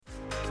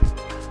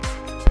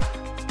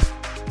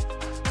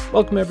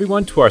Welcome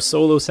everyone to our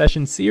solo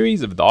session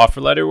series of the offer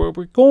letter where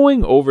we're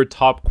going over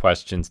top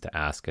questions to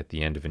ask at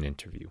the end of an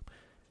interview.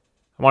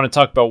 I want to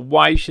talk about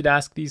why you should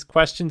ask these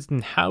questions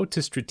and how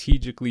to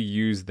strategically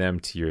use them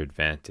to your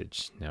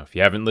advantage. Now, if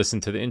you haven't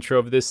listened to the intro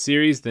of this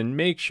series, then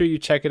make sure you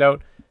check it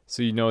out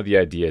so you know the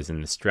ideas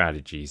and the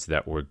strategies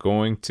that we're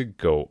going to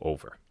go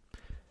over.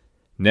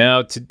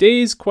 Now,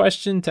 today's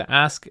question to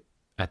ask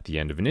at the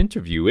end of an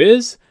interview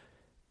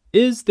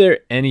is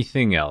there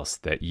anything else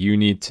that you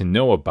need to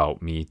know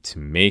about me to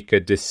make a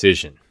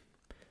decision?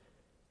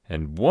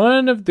 And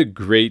one of the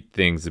great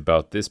things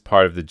about this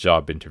part of the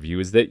job interview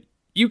is that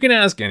you can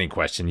ask any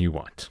question you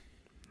want.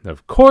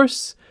 Of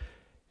course,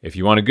 if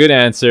you want a good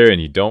answer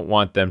and you don't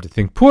want them to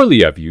think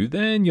poorly of you,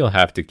 then you'll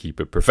have to keep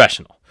it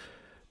professional.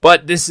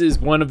 But this is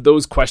one of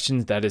those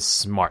questions that is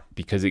smart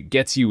because it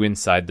gets you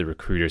inside the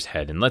recruiter's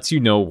head and lets you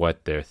know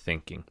what they're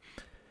thinking.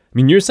 I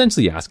mean, you're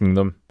essentially asking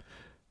them,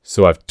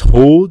 so I've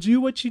told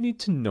you what you need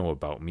to know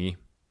about me.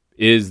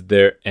 Is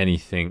there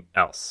anything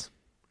else?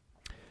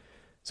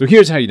 So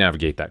here's how you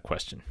navigate that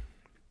question.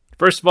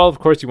 First of all, of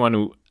course, you want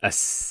to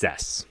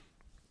assess,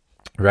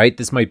 right?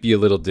 This might be a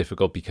little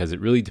difficult because it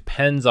really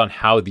depends on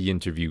how the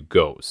interview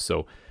goes.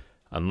 So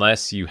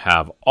unless you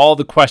have all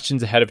the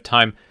questions ahead of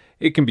time,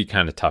 it can be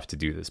kind of tough to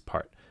do this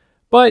part.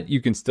 But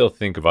you can still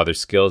think of other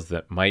skills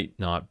that might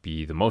not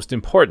be the most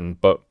important,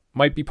 but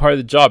might be part of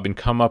the job and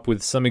come up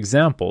with some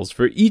examples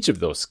for each of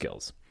those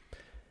skills.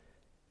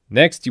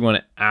 Next, you want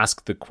to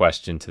ask the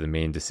question to the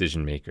main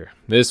decision maker.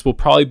 This will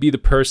probably be the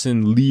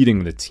person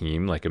leading the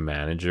team, like a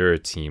manager or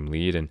team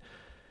lead,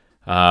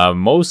 and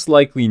most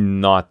likely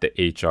not the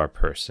HR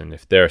person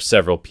if there are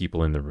several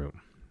people in the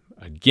room.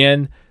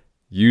 Again,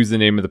 use the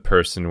name of the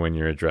person when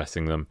you're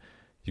addressing them.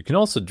 You can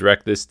also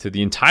direct this to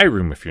the entire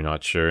room if you're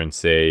not sure and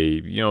say,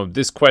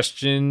 this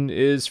question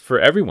is for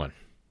everyone.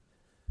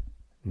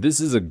 This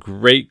is a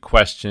great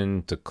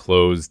question to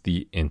close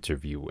the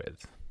interview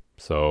with.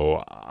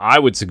 So I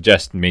would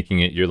suggest making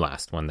it your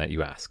last one that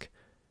you ask.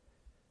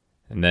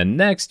 And then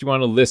next, you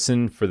want to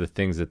listen for the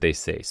things that they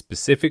say,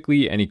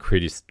 specifically any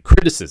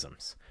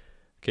criticisms.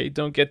 Okay,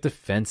 don't get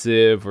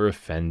defensive or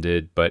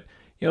offended, but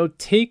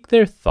take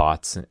their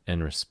thoughts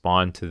and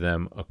respond to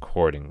them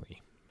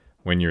accordingly.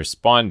 When you're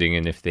responding,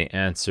 and if they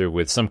answer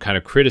with some kind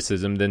of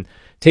criticism, then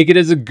take it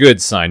as a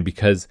good sign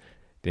because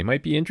they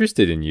might be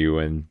interested in you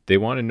and they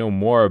want to know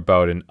more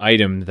about an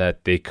item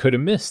that they could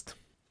have missed.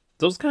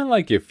 So it's kind of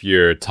like if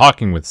you're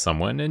talking with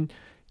someone and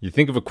you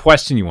think of a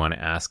question you want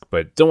to ask,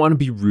 but don't want to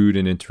be rude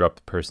and interrupt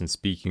the person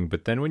speaking.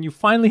 But then when you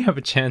finally have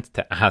a chance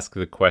to ask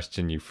the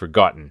question, you've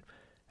forgotten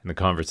and the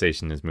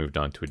conversation has moved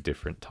on to a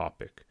different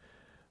topic.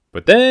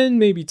 But then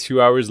maybe 2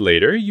 hours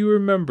later, you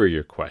remember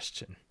your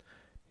question.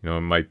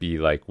 It might be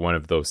like one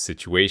of those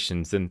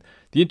situations and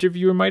the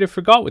interviewer might have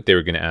forgot what they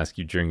were going to ask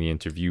you during the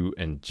interview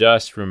and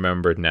just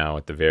remembered now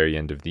at the very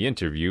end of the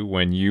interview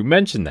when you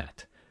mentioned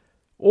that.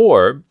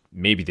 Or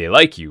maybe they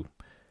like you,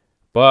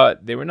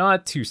 but they were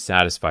not too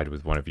satisfied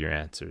with one of your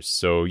answers,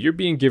 so you're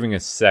being given a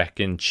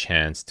second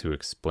chance to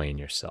explain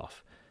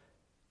yourself.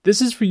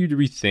 This is for you to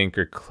rethink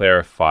or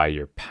clarify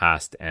your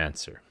past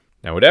answer.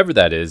 Now, whatever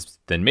that is,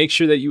 then make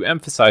sure that you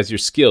emphasize your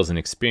skills and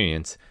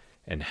experience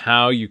and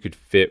how you could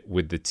fit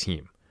with the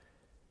team.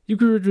 You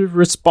could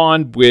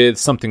respond with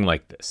something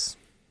like this.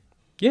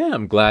 Yeah,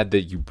 I'm glad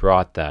that you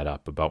brought that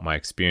up about my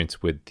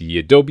experience with the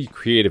Adobe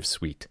Creative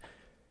Suite.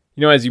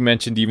 As you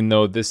mentioned, even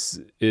though this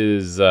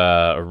is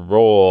a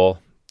role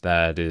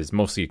that is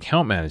mostly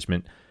account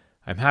management,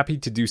 I'm happy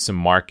to do some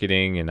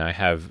marketing, and I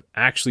have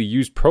actually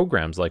used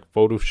programs like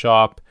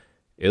Photoshop,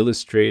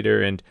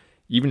 Illustrator, and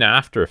even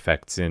After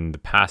Effects in the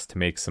past to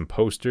make some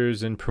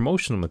posters and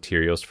promotional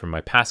materials for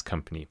my past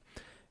company.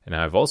 And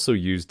I've also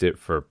used it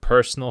for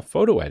personal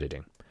photo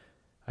editing.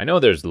 I know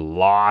there's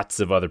lots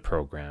of other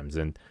programs,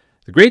 and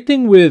the great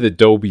thing with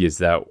Adobe is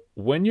that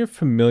when you're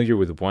familiar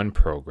with one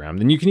program,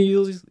 then you can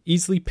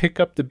easily pick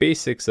up the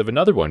basics of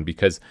another one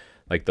because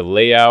the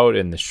layout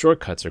and the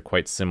shortcuts are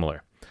quite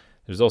similar.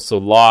 There's also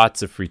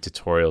lots of free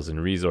tutorials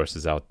and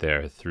resources out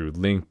there through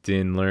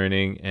LinkedIn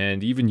Learning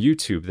and even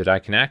YouTube that I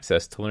can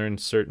access to learn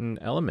certain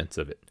elements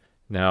of it.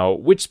 Now,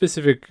 which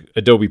specific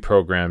Adobe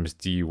programs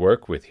do you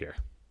work with here?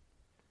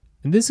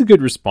 And this is a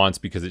good response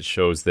because it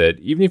shows that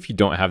even if you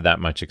don't have that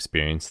much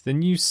experience,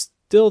 then you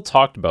still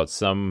talked about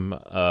some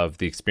of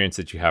the experience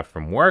that you have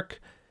from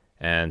work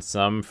and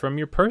some from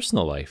your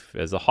personal life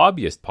as a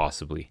hobbyist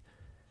possibly.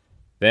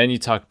 Then you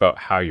talk about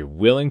how you're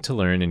willing to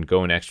learn and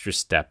go an extra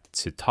step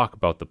to talk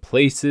about the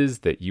places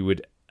that you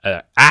would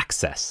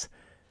access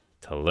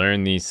to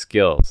learn these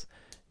skills.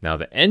 Now,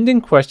 the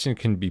ending question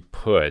can be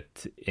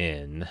put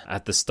in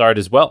at the start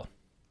as well.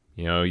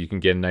 You can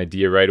get an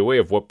idea right away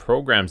of what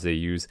programs they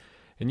use,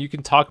 and you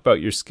can talk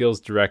about your skills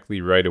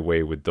directly right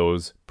away with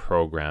those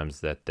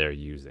programs that they're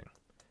using.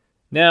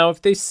 Now,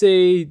 if they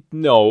say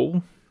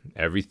no,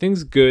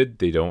 everything's good,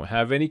 they don't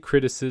have any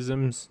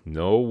criticisms,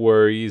 no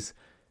worries,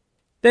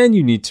 then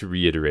you need to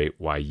reiterate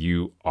why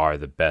you are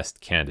the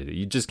best candidate.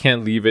 You just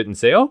can't leave it and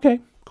say, okay,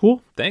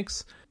 cool,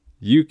 thanks.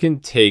 You can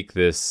take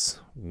this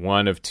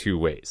one of two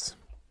ways.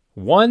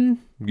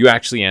 One, you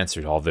actually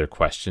answered all their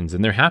questions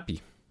and they're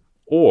happy.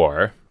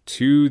 Or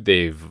 2,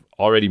 they've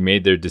already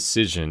made their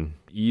decision,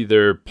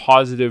 either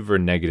positive or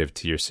negative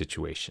to your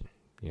situation.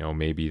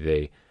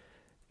 Maybe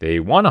they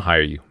want to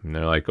hire you and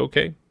they're like,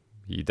 okay,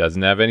 he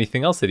doesn't have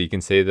anything else that he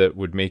can say that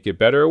would make it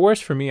better or worse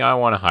for me. I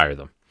want to hire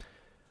them.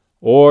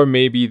 Or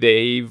maybe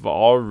they've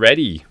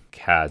already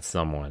had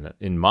someone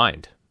in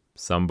mind,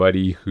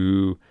 somebody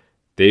who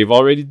they've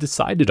already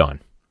decided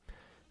on.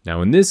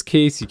 Now, in this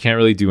case, you can't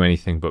really do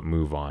anything but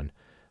move on.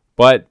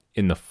 But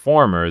in the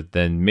former,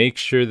 then make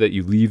sure that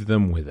you leave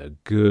them with a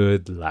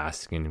good,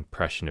 lasting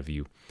impression of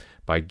you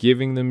by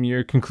giving them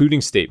your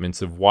concluding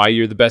statements of why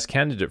you're the best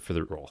candidate for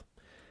the role.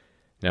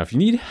 Now, if you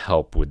need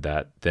help with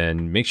that,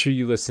 then make sure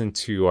you listen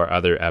to our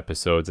other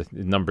episodes,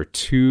 number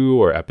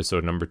 2 or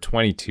episode number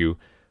 22,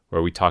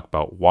 where we talk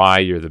about why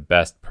you're the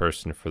best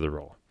person for the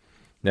role.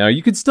 Now,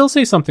 you could still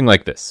say something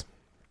like this.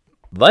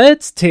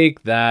 Let's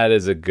take that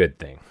as a good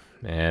thing,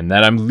 and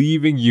that I'm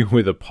leaving you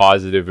with a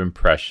positive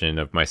impression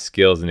of my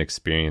skills and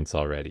experience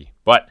already.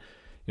 But,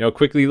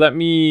 quickly, let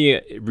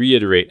me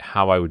reiterate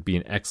how I would be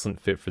an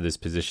excellent fit for this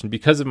position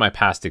because of my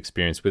past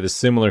experience with a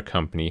similar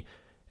company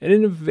and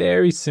in a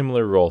very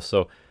similar role.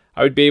 So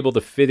I would be able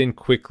to fit in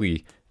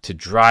quickly to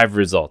drive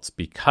results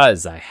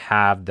because I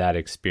have that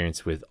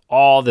experience with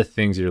all the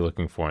things you're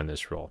looking for in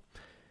this role.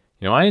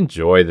 I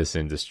enjoy this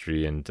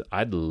industry and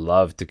I'd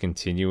love to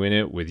continue in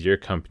it with your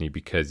company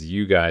because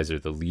you guys are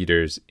the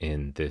leaders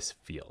in this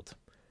field.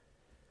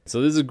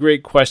 So this is a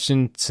great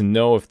question to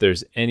know if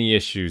there's any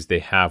issues they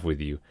have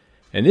with you.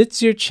 And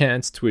it's your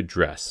chance to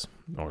address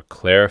or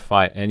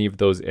clarify any of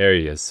those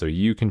areas so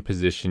you can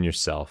position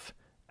yourself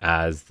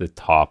as the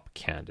top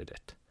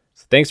candidate.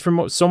 So thanks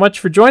so much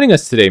for joining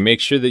us today. Make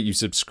sure that you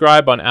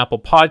subscribe on Apple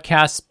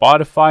Podcasts,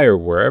 Spotify, or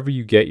wherever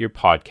you get your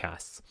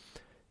podcasts.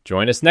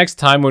 Join us next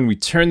time when we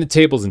turn the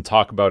tables and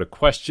talk about a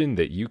question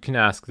that you can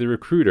ask the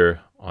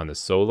recruiter on the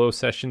Solo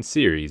Session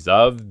series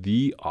of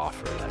The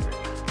Offer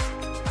Letter.